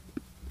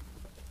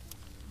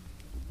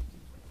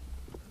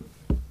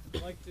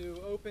I'd like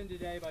to open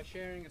today by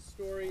sharing a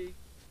story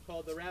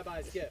called The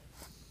Rabbi's Gift.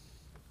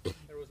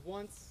 There was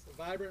once a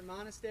vibrant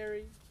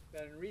monastery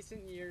that in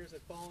recent years had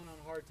fallen on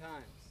hard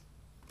times.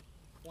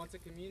 Once a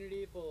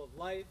community full of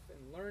life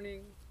and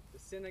learning, the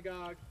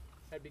synagogue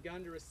had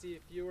begun to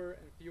receive fewer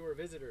and fewer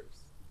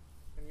visitors,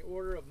 and the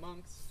order of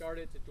monks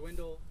started to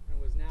dwindle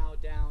and was now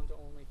down to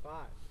only 5.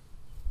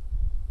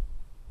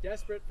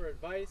 Desperate for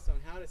advice on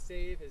how to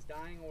save his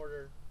dying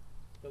order,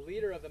 the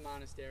leader of the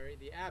monastery,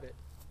 the abbot,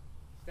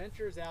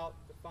 ventures out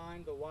to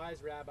find the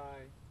wise rabbi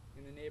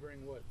in the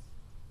neighboring woods.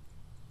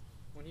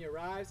 When he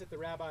arrives at the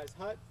rabbi's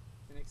hut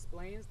and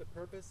explains the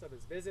purpose of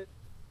his visit,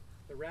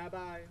 the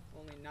rabbi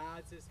only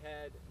nods his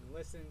head and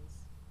listens,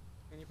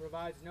 and he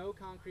provides no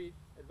concrete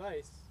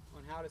advice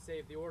on how to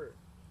save the order.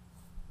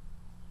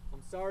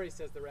 "I'm sorry,"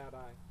 says the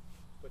rabbi,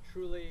 "but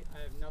truly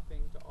I have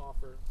nothing to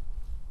offer.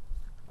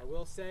 I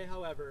will say,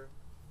 however,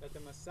 that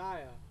the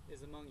Messiah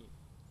is among you.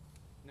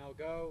 Now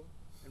go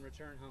and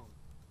return home."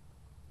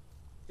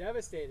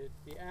 Devastated,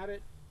 the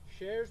abbot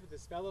shares with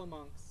his fellow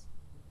monks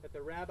that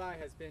the rabbi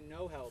has been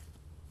no help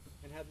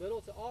and had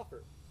little to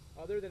offer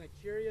other than a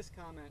curious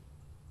comment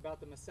about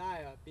the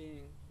Messiah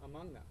being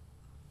among them.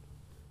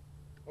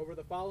 Over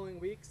the following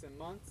weeks and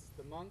months,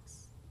 the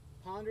monks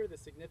ponder the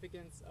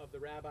significance of the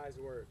rabbi's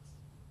words.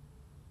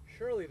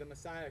 "Surely the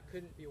Messiah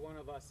couldn't be one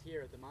of us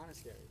here at the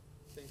monastery,"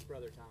 thinks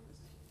Brother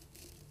Thomas.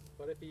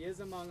 "But if he is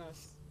among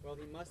us, well,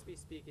 he must be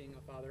speaking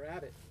of Father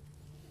Abbot.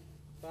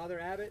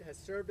 Father Abbot has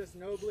served us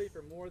nobly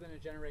for more than a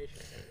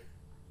generation."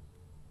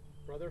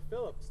 Brother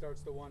Philip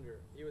starts to wonder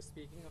if he was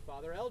speaking of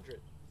Father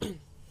Eldred.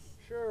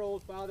 Sure,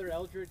 old Father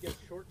Eldred gets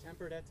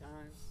short-tempered at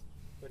times,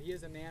 but he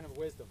is a man of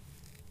wisdom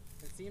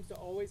and seems to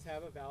always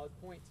have a valid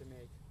point to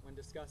make when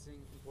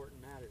discussing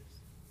important matters.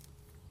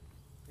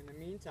 In the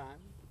meantime,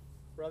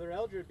 Brother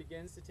Eldred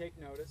begins to take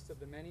notice of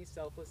the many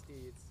selfless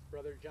deeds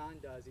Brother John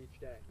does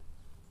each day,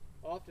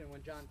 often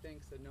when John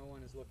thinks that no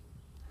one is looking.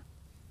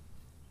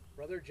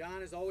 Brother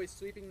John is always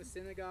sweeping the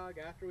synagogue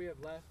after we have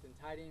left and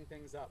tidying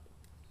things up.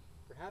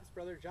 Perhaps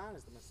Brother John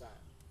is the Messiah.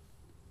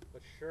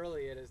 But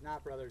surely it is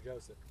not Brother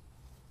Joseph.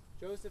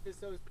 Joseph is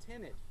so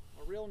timid,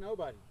 a real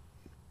nobody.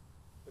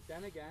 But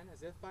then again,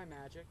 as if by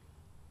magic,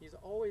 he's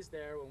always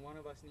there when one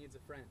of us needs a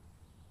friend.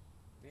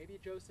 Maybe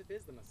Joseph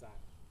is the Messiah.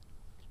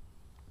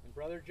 And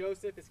Brother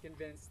Joseph is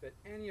convinced that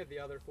any of the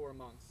other 4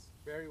 monks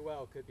very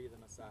well could be the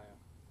Messiah.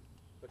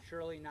 But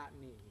surely not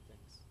me, he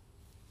thinks.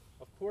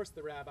 Of course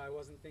the rabbi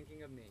wasn't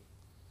thinking of me.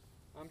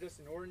 I'm just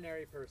an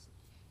ordinary person.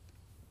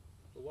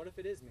 But what if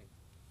it is me?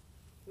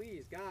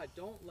 Please, God,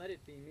 don't let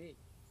it be me.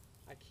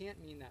 I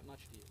can't mean that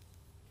much to you,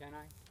 can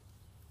I?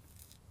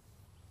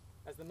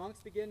 As the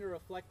monks begin to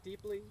reflect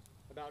deeply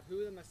about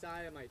who the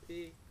Messiah might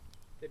be,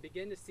 they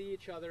begin to see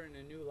each other in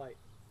a new light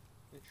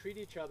and treat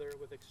each other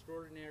with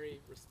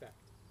extraordinary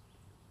respect.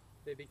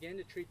 They begin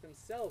to treat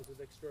themselves with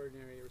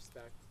extraordinary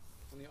respect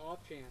on the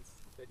off chance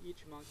that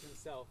each monk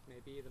himself may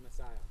be the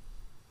Messiah.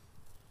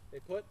 They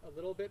put a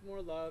little bit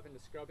more love into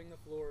scrubbing the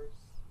floors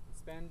and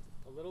spend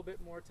a little bit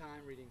more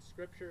time reading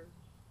scripture,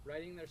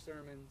 writing their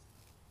sermons,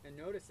 and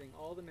noticing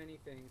all the many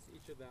things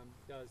each of them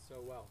does so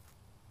well.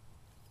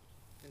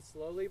 And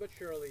slowly but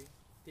surely,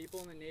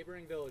 people in the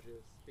neighboring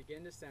villages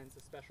begin to sense a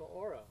special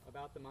aura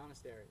about the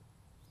monastery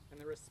and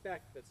the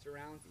respect that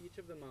surrounds each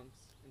of the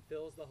monks and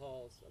fills the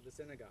halls of the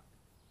synagogue.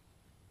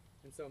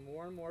 And so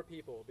more and more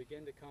people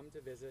begin to come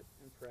to visit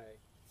and pray,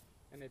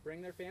 and they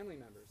bring their family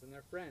members and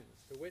their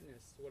friends to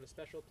witness what a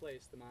special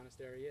place the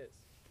monastery is.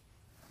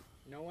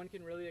 No one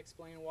can really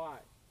explain why,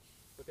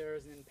 but there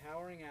is an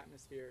empowering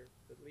atmosphere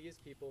that leaves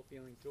people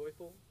feeling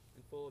joyful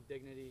and full of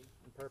dignity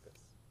and purpose.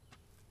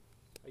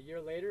 A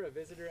year later, a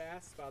visitor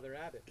asks Father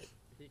Abbot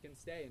if he can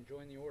stay and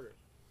join the order,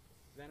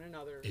 then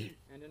another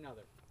and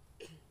another.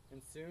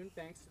 And soon,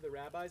 thanks to the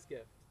rabbi's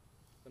gift,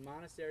 the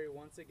monastery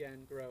once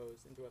again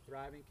grows into a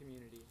thriving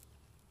community,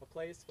 a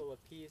place full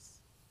of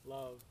peace,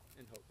 love,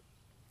 and hope.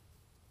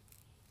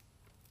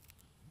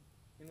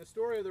 In the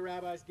story of the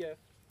rabbi's gift,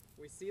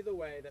 we see the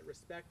way that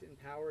respect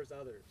empowers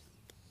others,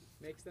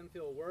 makes them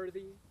feel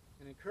worthy,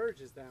 and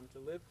encourages them to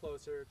live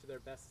closer to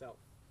their best self.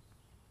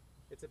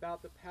 It's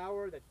about the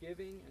power that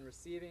giving and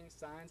receiving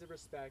signs of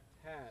respect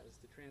has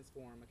to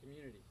transform a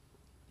community.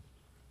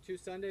 2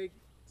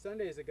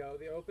 Sundays ago,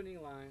 the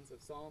opening lines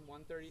of Psalm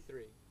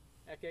 133,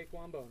 Ecce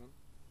Quam Bonum,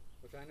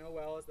 which I know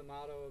well as the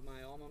motto of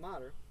my alma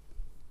mater,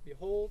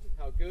 "Behold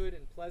how good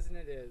and pleasant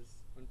it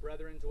is when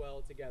brethren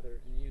dwell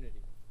together in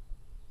unity."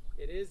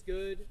 It is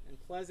good and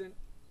pleasant,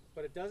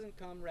 but it doesn't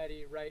come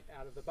ready right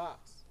out of the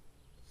box.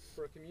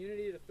 For a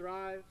community to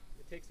thrive,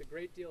 it takes a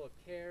great deal of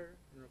care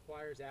and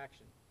requires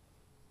action.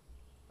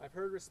 I've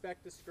heard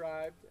respect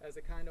described as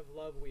a kind of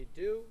love we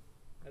do,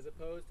 as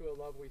opposed to a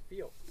love we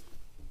feel.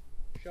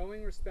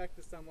 Showing respect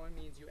to someone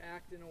means you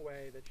act in a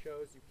way that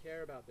shows you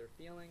care about their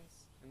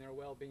feelings and their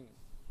well-being.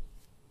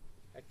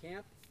 At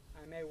camp,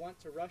 I may want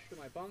to rush to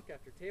my bunk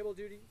after table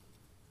duty,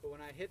 but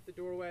when I hit the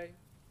doorway,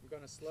 I'm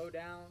going to slow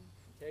down,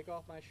 take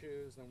off my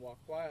shoes, and walk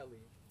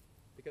quietly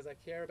because I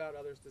care about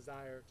others'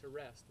 desire to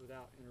rest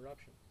without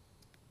interruption.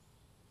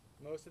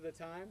 Most of the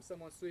time,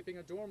 someone sweeping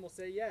a dorm will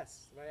say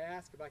yes if I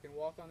ask if I can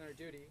walk on their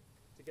duty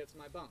to get to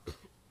my bunk.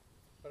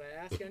 But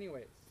I ask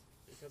anyways,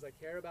 because I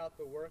care about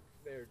the work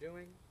they are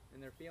doing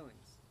and their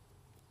feelings.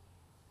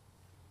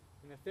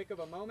 In the thick of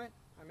a moment,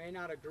 I may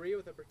not agree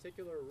with a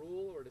particular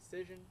rule or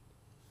decision,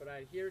 but I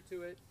adhere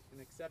to it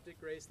and accept it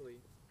gracefully,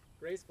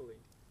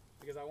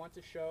 because I want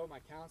to show my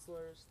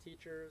counselors,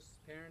 teachers,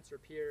 parents, or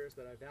peers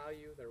that I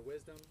value their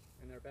wisdom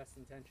and their best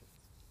intentions.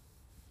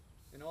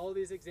 In all of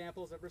these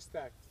examples of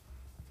respect,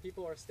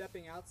 people are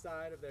stepping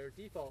outside of their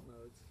default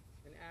modes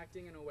and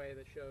acting in a way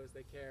that shows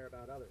they care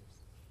about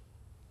others.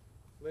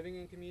 Living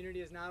in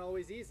community is not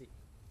always easy.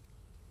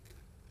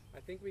 I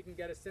think we can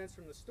get a sense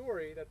from the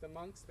story that the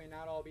monks may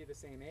not all be the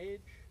same age,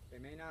 they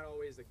may not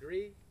always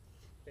agree,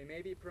 they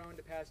may be prone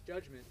to pass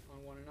judgment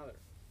on one another.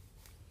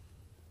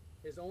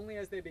 It is only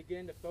as they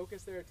begin to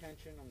focus their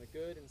attention on the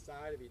good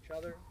inside of each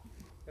other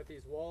that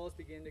these walls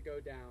begin to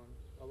go down,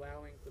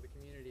 allowing for the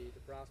community to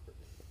prosper.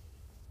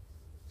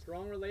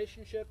 Strong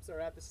relationships are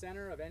at the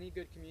center of any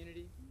good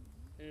community,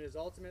 and it is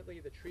ultimately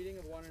the treating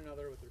of one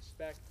another with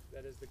respect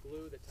that is the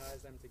glue that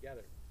ties them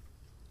together.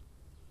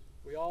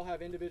 We all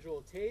have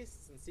individual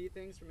tastes and see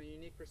things from a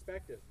unique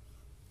perspective.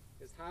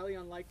 It is highly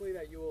unlikely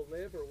that you will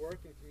live or work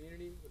in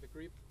community with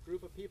a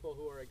group of people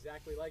who are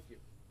exactly like you.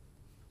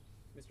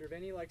 Mr.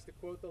 Vinny likes to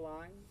quote the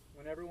line,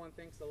 "When everyone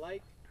thinks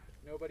alike,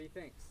 nobody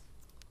thinks."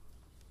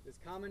 It is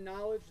common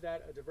knowledge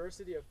that a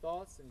diversity of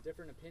thoughts and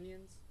different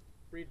opinions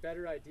breed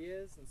better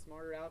ideas and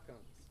smarter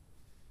outcomes.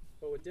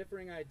 But with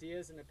differing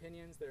ideas and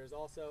opinions, there is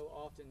also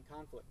often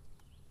conflict.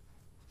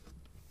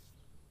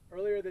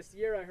 Earlier this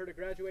year, I heard a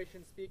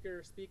graduation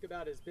speaker speak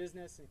about his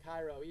business in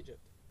Cairo,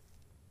 Egypt.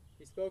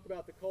 He spoke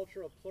about the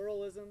culture of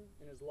pluralism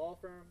in his law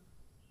firm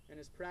and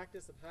his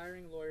practice of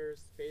hiring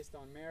lawyers based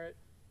on merit,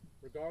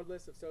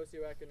 regardless of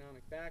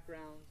socioeconomic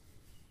background,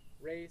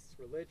 race,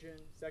 religion,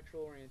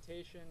 sexual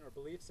orientation, or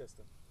belief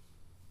system.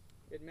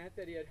 It meant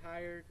that he had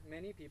hired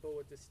many people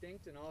with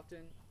distinct and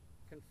often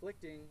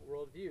conflicting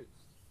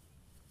worldviews.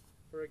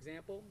 For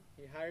example,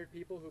 he hired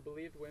people who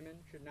believed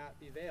women should not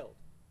be veiled,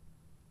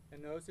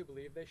 and those who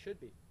believed they should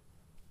be.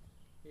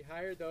 He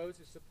hired those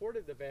who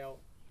supported the veil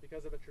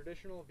because of a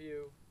traditional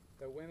view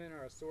that women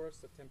are a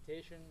source of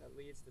temptation that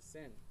leads to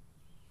sin,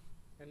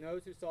 and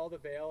those who saw the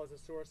veil as a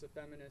source of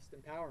feminist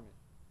empowerment.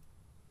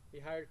 He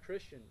hired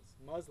Christians,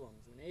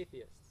 Muslims, and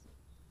atheists,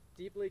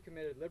 deeply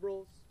committed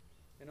liberals,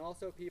 and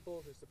also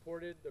people who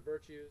supported the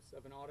virtues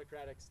of an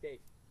autocratic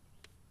state.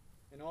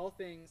 In all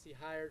things, he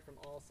hired from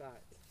all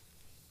sides.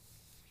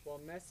 While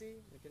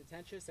messy and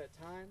contentious at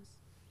times,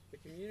 the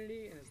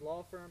community and his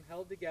law firm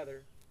held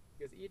together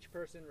because each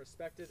person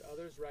respected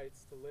others'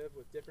 rights to live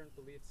with different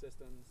belief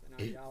systems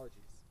and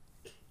ideologies.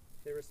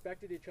 They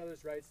respected each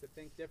other's rights to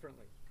think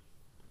differently.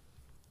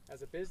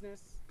 As a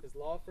business, his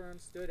law firm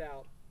stood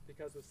out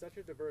because with such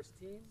a diverse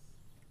team,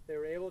 they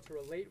were able to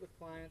relate with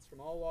clients from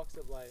all walks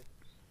of life,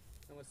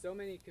 and with so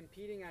many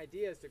competing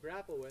ideas to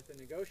grapple with and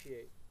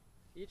negotiate,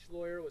 each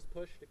lawyer was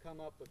pushed to come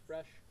up with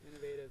fresh,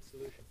 innovative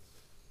solutions.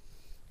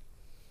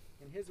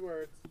 In his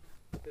words,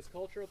 this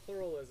culture of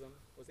pluralism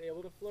was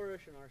able to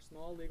flourish in our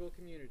small legal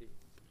community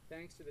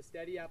thanks to the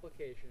steady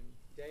application,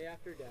 day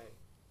after day,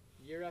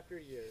 year after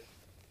year,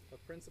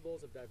 of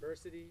principles of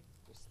diversity,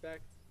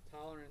 respect,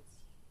 tolerance,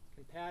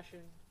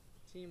 compassion,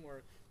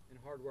 teamwork, and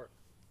hard work.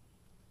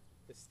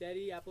 The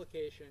steady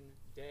application,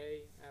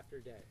 day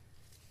after day.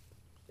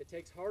 It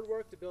takes hard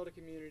work to build a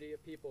community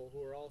of people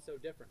who are all so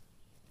different.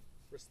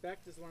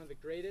 Respect is one of the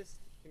greatest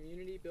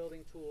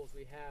community-building tools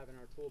we have in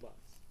our toolbox.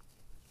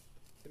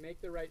 To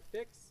make the right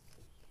fix,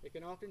 it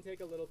can often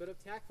take a little bit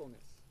of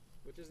tactfulness,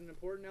 which is an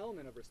important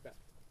element of respect.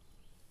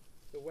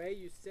 The way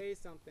you say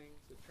something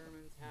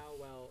determines how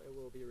well it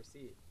will be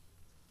received.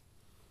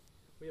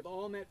 We have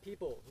all met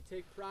people who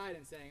take pride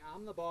in saying,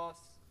 "I'm the boss,"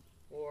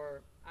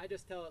 or "I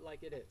just tell it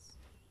like it is."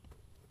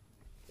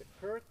 If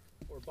Kirk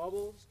or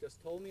Bubbles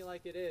just told me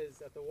like it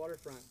is at the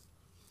waterfront,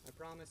 I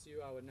promise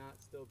you I would not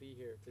still be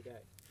here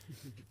today.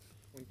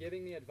 When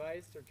giving me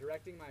advice or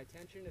directing my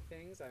attention to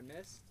things I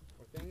missed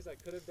or things I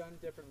could have done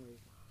differently,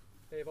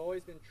 they have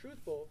always been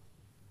truthful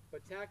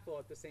but tactful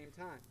at the same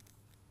time,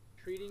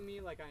 treating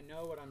me like I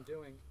know what I'm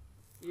doing,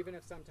 even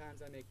if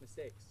sometimes I make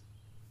mistakes.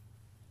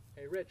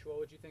 "Hey Rich, what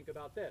would you think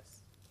about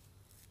this?"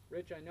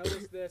 "Rich, I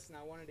noticed this and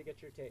I wanted to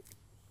get your take."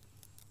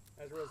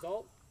 As a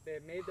result, they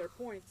have made their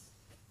points,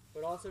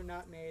 but also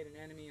not made an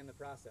enemy in the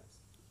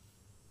process.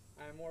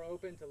 I am more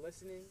open to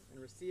listening and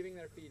receiving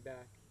their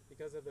feedback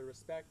because of the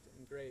respect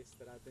and grace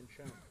that I've been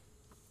shown.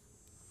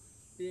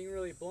 Being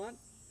really blunt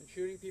and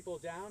shooting people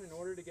down in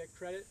order to get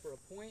credit for a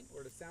point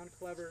or to sound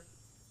clever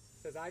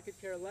says I could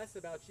care less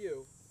about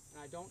you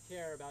and I don't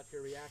care about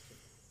your reaction.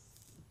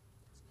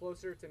 It's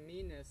closer to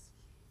meanness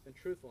than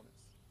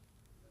truthfulness.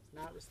 It's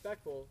not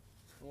respectful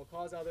and will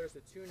cause others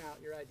to tune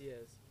out your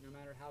ideas no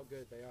matter how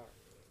good they are.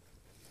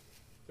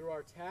 Through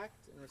our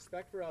tact and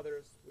respect for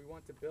others, we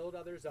want to build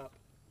others up,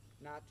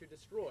 not to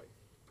destroy,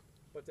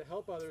 but to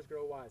help others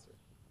grow wiser.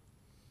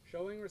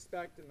 Showing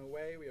respect in the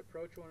way we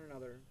approach one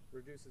another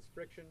reduces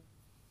friction,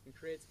 and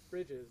creates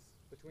bridges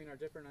between our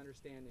different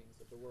understandings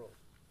of the world.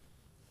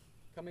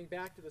 Coming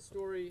back to the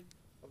story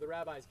of the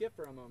rabbi's gift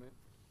for a moment,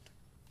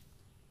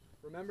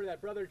 remember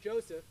that brother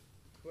Joseph,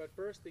 who at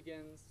first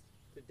begins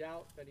to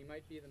doubt that he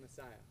might be the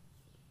Messiah.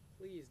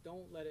 Please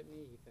don't let it be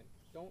me, he thinks.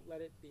 Don't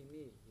let it be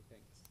me, he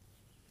thinks.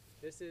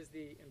 This is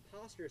the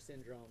imposter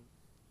syndrome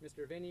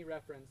Mr. Vinny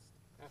referenced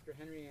after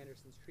Henry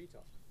Anderson's Tree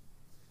Talk.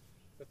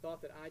 The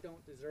thought that I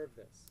don't deserve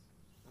this.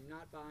 I'm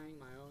not buying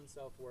my own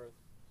self-worth.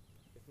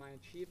 If my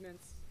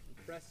achievements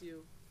impress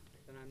you,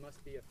 then I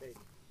must be a fake.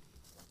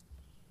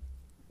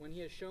 When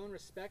he has shown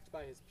respect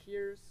by his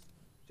peers,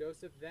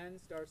 Joseph then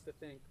starts to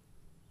think,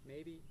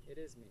 maybe it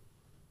is me.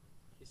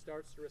 He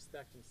starts to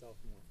respect himself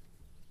more.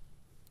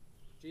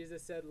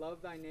 Jesus said,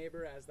 love thy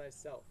neighbor as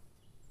thyself.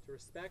 To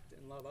respect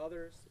and love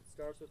others, it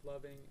starts with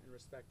loving and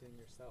respecting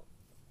yourself.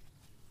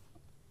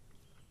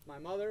 My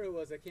mother, who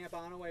was a Camp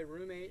Onaway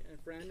roommate and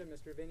friend of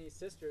Mr. Vinny's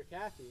sister,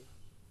 Kathy,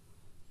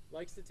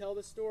 likes to tell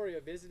the story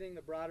of visiting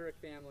the Broderick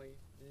family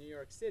in New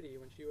York City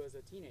when she was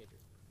a teenager,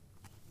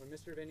 when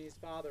Mr. Vinny's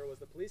father was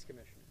the police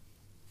commissioner.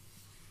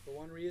 For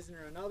one reason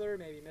or another,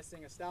 maybe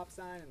missing a stop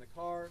sign in the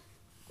car,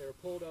 they were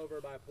pulled over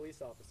by a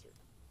police officer.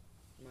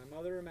 And my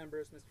mother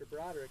remembers Mr.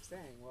 Broderick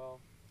saying, well,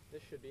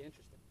 this should be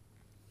interesting.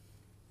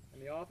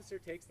 And the officer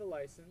takes the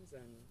license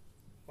and,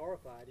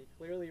 horrified, he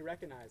clearly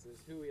recognizes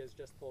who he has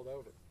just pulled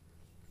over.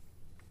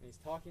 And he's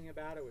talking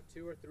about it with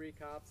 2 or 3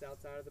 cops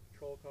outside of the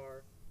patrol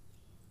car.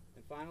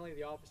 And finally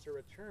the officer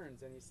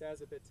returns and he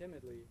says a bit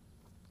timidly,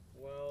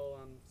 well,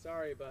 I'm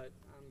sorry, but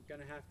I'm going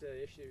to have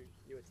to issue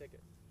you a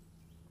ticket.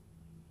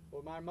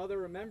 What my mother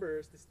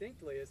remembers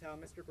distinctly is how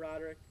Mr.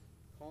 Broderick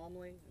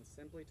calmly and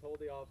simply told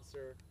the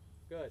officer,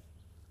 good,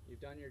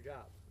 you've done your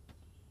job.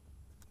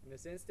 In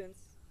this instance,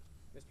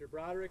 Mr.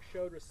 Broderick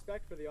showed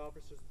respect for the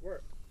officer's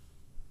work,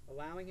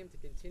 allowing him to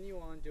continue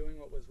on doing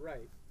what was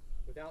right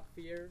without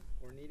fear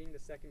or needing to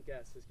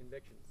second-guess his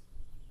convictions.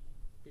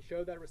 He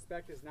showed that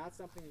respect is not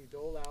something you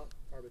dole out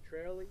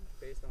arbitrarily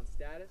based on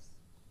status,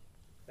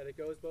 that it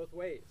goes both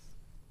ways,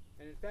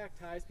 and in fact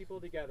ties people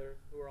together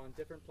who are on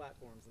different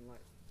platforms in life.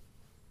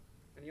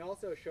 And he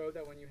also showed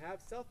that when you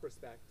have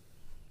self-respect,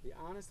 the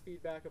honest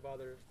feedback of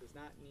others does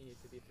not need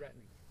to be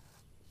threatening.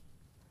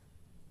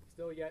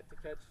 Still yet to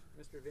catch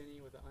Mr.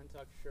 Vinny with an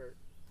untucked shirt,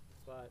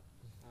 but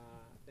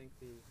I think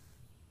you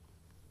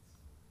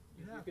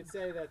could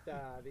say that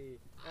the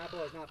apple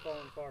has not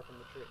fallen far from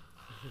the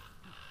tree.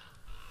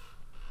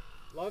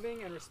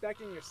 Loving and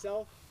respecting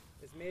yourself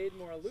is made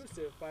more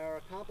elusive by our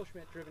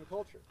accomplishment-driven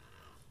culture.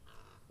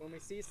 When we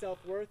see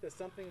self-worth as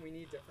something we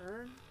need to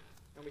earn,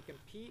 and we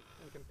compete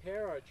and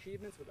compare our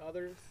achievements with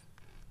others,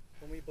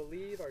 when we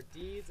believe our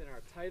deeds and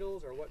our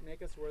titles are what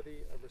make us worthy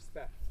of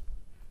respect.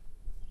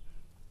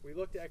 We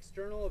look to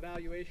external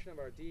evaluation of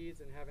our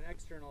deeds and have an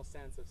external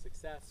sense of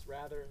success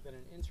rather than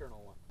an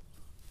internal one.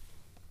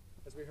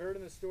 As we heard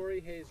in the story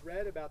Hayes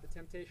read about the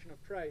temptation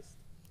of Christ,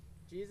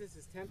 Jesus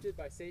is tempted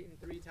by Satan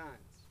 3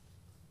 times.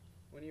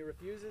 When he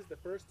refuses the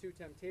first 2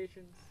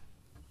 temptations,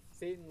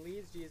 Satan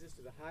leads Jesus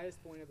to the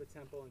highest point of the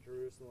temple in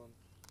Jerusalem,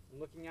 and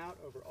looking out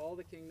over all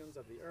the kingdoms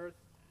of the earth,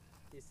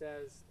 he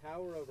says,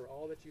 power over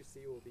all that you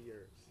see will be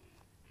yours.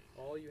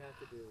 All you have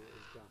to do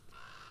is jump.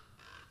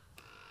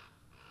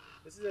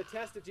 This is a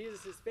test of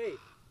Jesus' faith.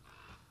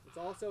 It's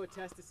also a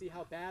test to see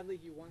how badly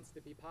he wants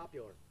to be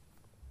popular,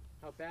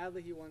 how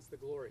badly he wants the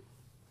glory.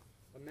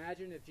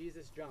 Imagine if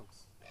Jesus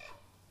jumps.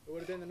 It would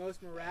have been the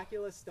most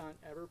miraculous stunt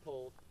ever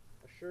pulled,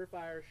 a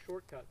surefire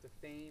shortcut to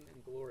fame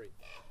and glory.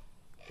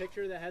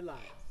 Picture the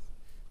headlines.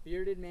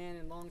 Bearded man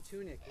in long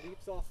tunic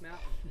leaps off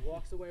mountain and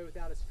walks away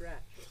without a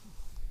scratch.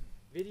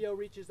 Video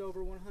reaches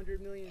over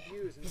 100 million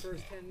views in the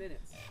first 10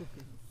 minutes.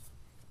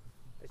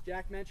 As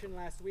Jack mentioned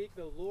last week,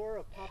 the lure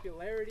of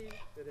popularity,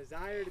 the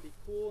desire to be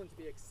cool and to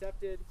be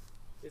accepted,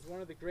 is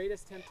one of the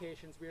greatest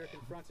temptations we are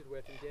confronted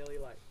with in daily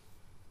life.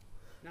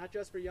 Not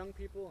just for young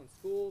people in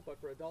school, but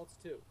for adults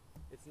too.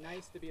 It's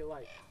nice to be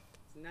liked.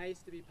 It's nice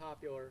to be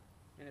popular,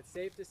 and it's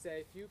safe to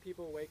say few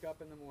people wake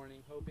up in the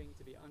morning hoping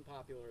to be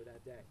unpopular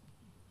that day.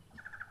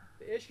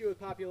 The issue with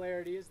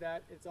popularity is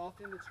that it's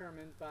often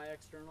determined by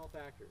external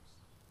factors.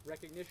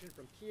 Recognition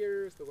from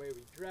peers, the way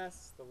we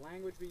dress, the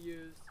language we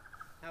use,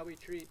 how we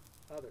treat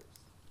others.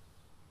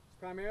 It's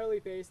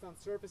primarily based on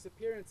surface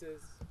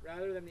appearances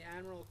rather than the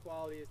admirable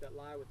qualities that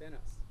lie within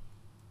us,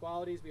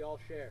 qualities we all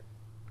share.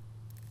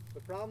 The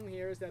problem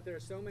here is that there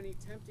are so many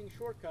tempting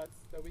shortcuts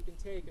that we can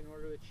take in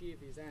order to achieve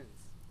these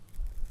ends.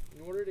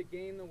 In order to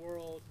gain the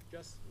world,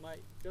 just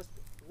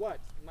what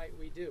might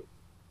we do?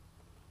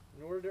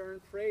 In order to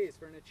earn praise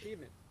for an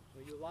achievement,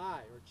 will you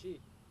lie or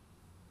cheat?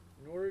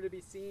 In order to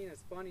be seen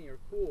as funny or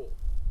cool,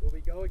 will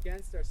we go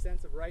against our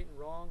sense of right and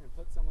wrong and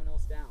put someone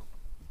else down?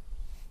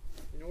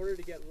 In order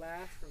to get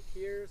laughs from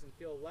peers and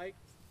feel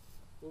liked,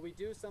 will we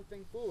do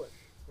something foolish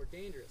or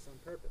dangerous on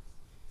purpose?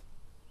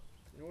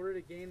 In order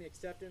to gain the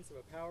acceptance of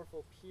a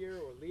powerful peer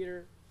or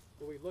leader,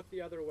 will we look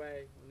the other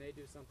way when they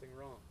do something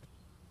wrong?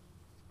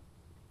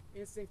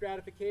 Instant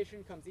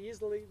gratification comes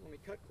easily when we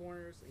cut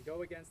corners and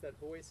go against that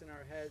voice in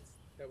our heads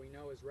that we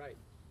know is right.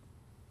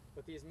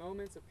 But these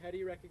moments of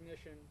petty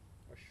recognition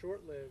are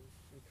short-lived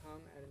and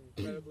come at an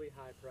incredibly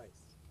high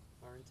price.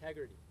 Our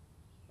integrity,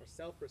 our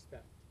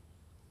self-respect,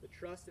 the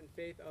trust and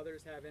faith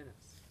others have in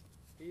us.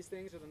 These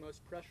things are the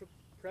most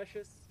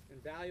precious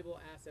and valuable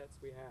assets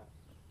we have.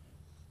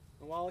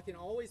 And while it can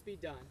always be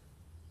done,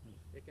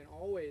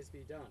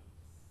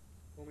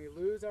 when we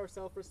lose our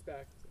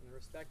self-respect and the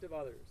respect of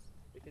others,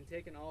 it can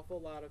take an awful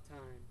lot of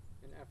time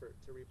and effort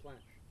to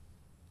replenish.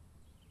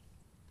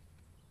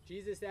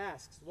 Jesus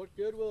asks, what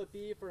good will it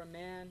be for a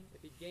man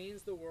if he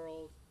gains the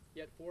world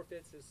yet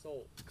forfeits his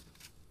soul?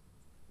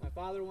 My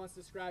father once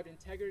described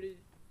integrity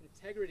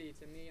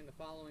to me in the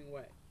following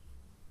way.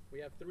 We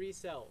have three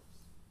selves: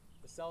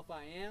 the self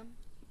I am,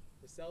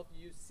 the self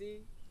you see,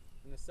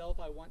 and the self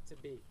I want to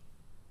be.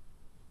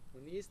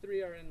 When these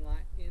three are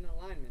in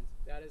alignment,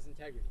 that is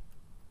integrity.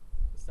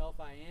 The self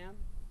I am,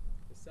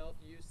 the self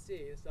you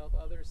see, the self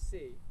others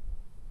see,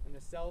 and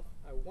the self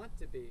I want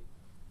to be,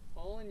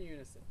 all in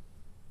unison.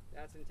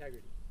 That's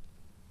integrity.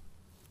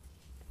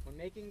 When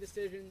making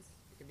decisions,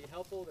 it can be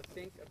helpful to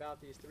think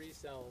about these three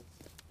selves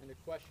and to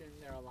question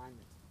their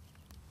alignment.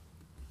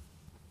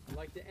 I'd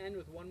like to end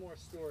with one more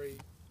story,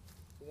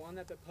 the one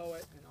that the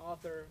poet and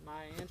author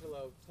Maya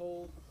Angelou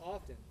told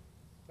often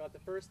about the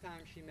first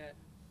time she met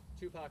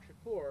Tupac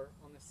Shakur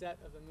on the set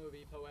of the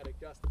movie Poetic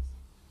Justice.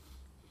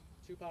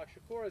 Tupac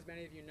Shakur, as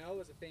many of you know,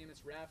 was a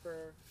famous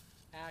rapper,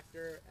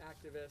 actor,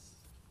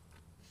 activist,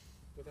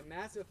 with a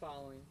massive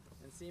following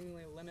and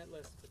seemingly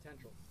limitless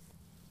potential,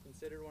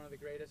 considered one of the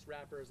greatest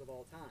rappers of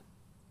all time.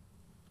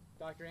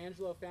 Dr.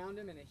 Angelou found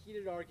him in a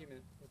heated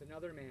argument with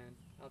another man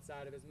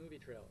outside of his movie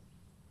trailer.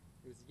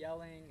 He was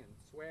yelling and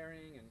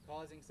swearing and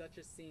causing such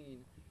a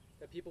scene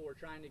that people were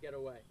trying to get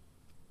away.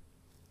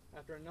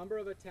 After a number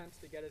of attempts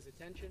to get his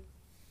attention,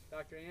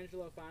 Dr.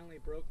 Angelou finally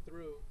broke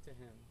through to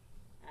him,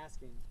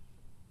 asking,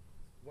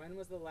 "When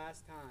was the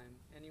last time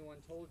anyone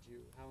told you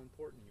how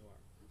important you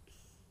are?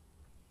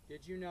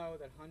 Did you know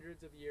that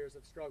hundreds of years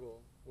of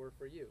struggle were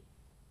for you,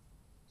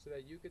 so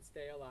that you could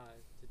stay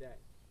alive today?"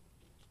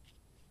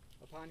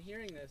 Upon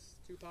hearing this,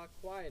 Tupac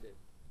quieted,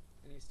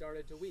 and he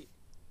started to weep.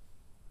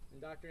 And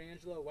Dr.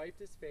 Angelou wiped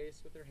his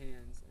face with her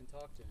hands and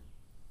talked to him.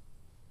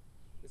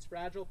 This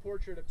fragile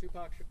portrait of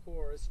Tupac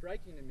Shakur is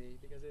striking to me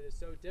because it is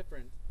so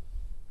different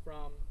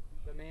from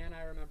the man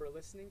I remember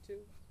listening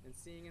to and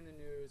seeing in the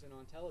news and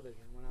on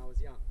television when I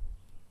was young.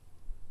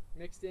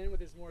 Mixed in with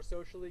his more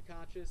socially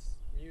conscious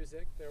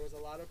music, there was a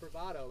lot of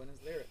bravado in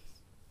his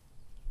lyrics.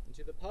 And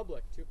to the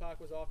public, Tupac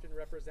was often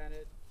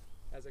represented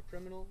as a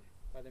criminal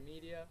by the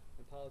media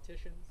and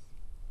politicians,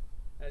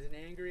 as an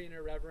angry and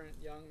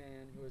irreverent young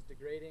man who was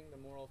degrading the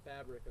moral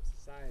fabric of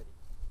society.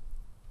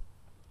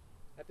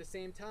 At the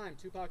same time,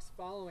 Tupac's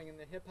following in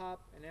the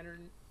hip-hop and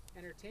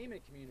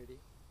entertainment community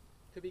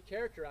could be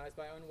characterized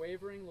by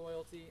unwavering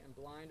loyalty and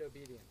blind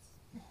obedience.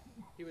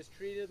 He was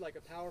treated like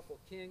a powerful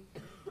king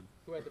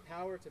who had the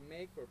power to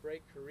make or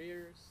break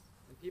careers,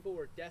 and people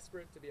were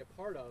desperate to be a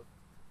part of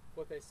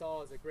what they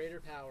saw as a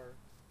greater power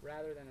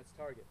rather than its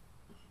target.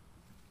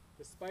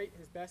 Despite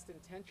his best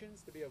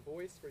intentions to be a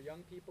voice for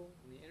young people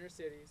in the inner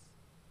cities,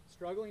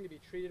 struggling to be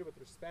treated with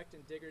respect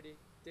and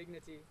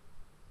dignity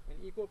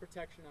and equal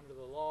protection under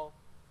the law,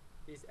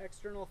 these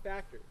external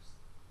factors,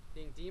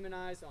 being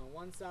demonized on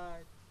one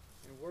side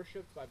and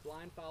worshipped by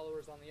blind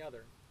followers on the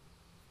other,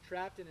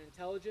 trapped an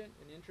intelligent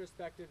and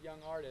introspective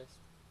young artist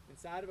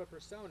inside of a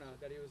persona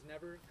that he was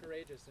never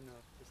courageous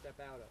enough to step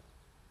out of.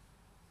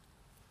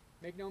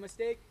 Make no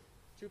mistake,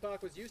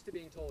 Tupac was used to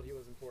being told he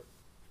was important,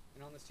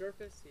 and on the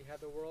surface he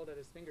had the world at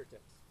his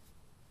fingertips.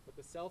 But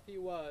the self he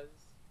was,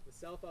 the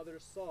self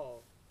others saw,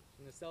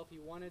 and the self he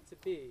wanted to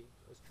be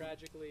was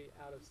tragically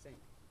out of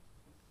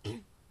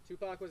sync.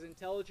 Tupac was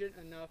intelligent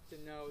enough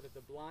to know that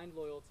the blind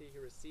loyalty he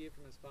received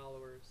from his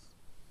followers,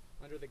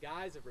 under the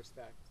guise of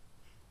respect,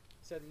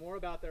 said more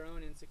about their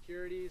own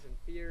insecurities and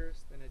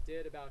fears than it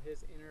did about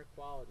his inner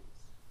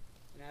qualities.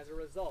 And as a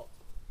result,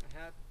 I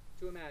have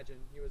to imagine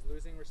he was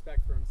losing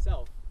respect for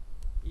himself,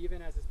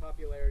 even as his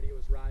popularity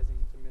was rising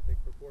to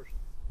mythic proportions.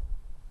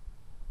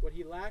 What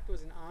he lacked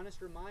was an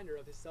honest reminder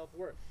of his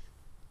self-worth.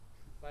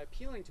 By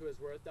appealing to his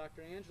worth,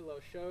 Dr. Angelou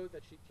showed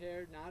that she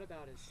cared not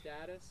about his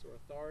status or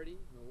authority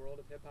in the world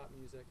of hip-hop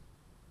music,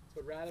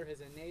 but rather his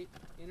innate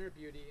inner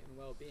beauty and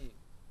well-being.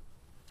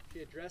 She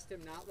addressed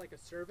him not like a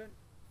servant,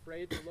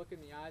 afraid to look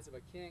in the eyes of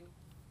a king,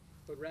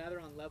 but rather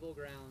on level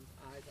ground,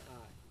 eye to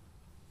eye.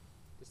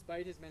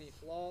 Despite his many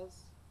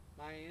flaws,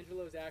 Maya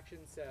Angelou's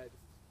actions said,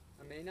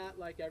 "I may not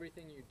like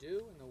everything you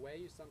do and the way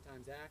you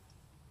sometimes act,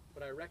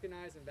 but I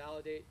recognize and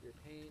validate your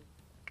pain,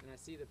 and I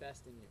see the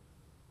best in you.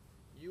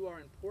 You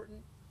are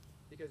important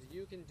because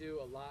you can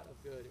do a lot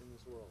of good in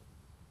this world."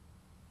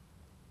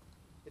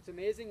 It's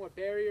amazing what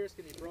barriers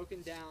can be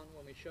broken down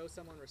when we show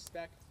someone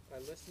respect by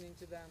listening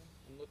to them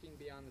and looking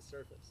beyond the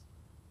surface,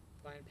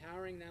 by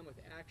empowering them with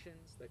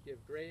actions that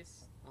give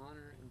grace,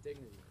 honor, and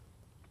dignity.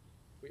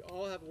 We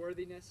all have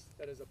worthiness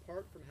that is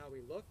apart from how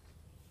we look,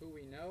 who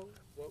we know,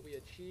 what we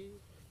achieve,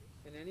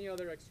 and any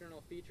other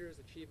external features,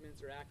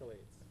 achievements, or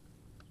accolades.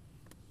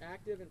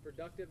 Active and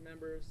productive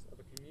members of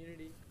a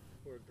community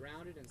who are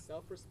grounded in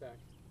self-respect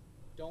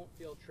don't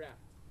feel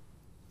trapped,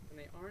 and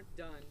they aren't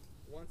done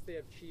once they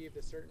have achieved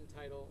a certain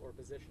title or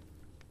position.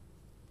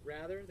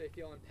 Rather, they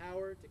feel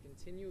empowered to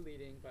continue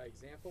leading by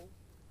example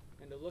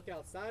and to look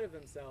outside of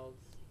themselves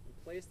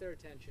and place their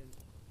attention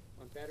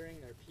on bettering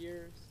their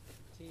peers,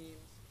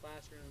 teams,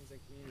 classrooms, and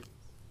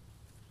communities.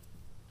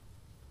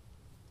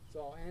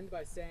 So I'll end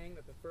by saying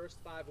that the first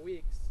 5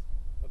 weeks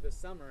of this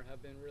summer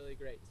have been really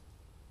great.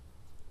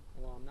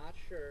 And while I'm not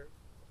sure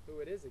who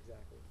it is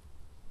exactly,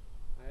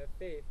 I have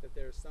faith that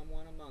there is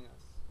someone among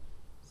us,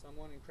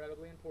 someone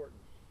incredibly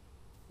important,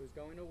 who's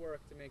going to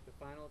work to make the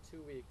final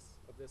 2 weeks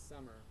of this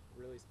summer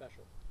really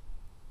special.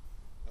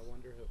 I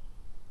wonder who.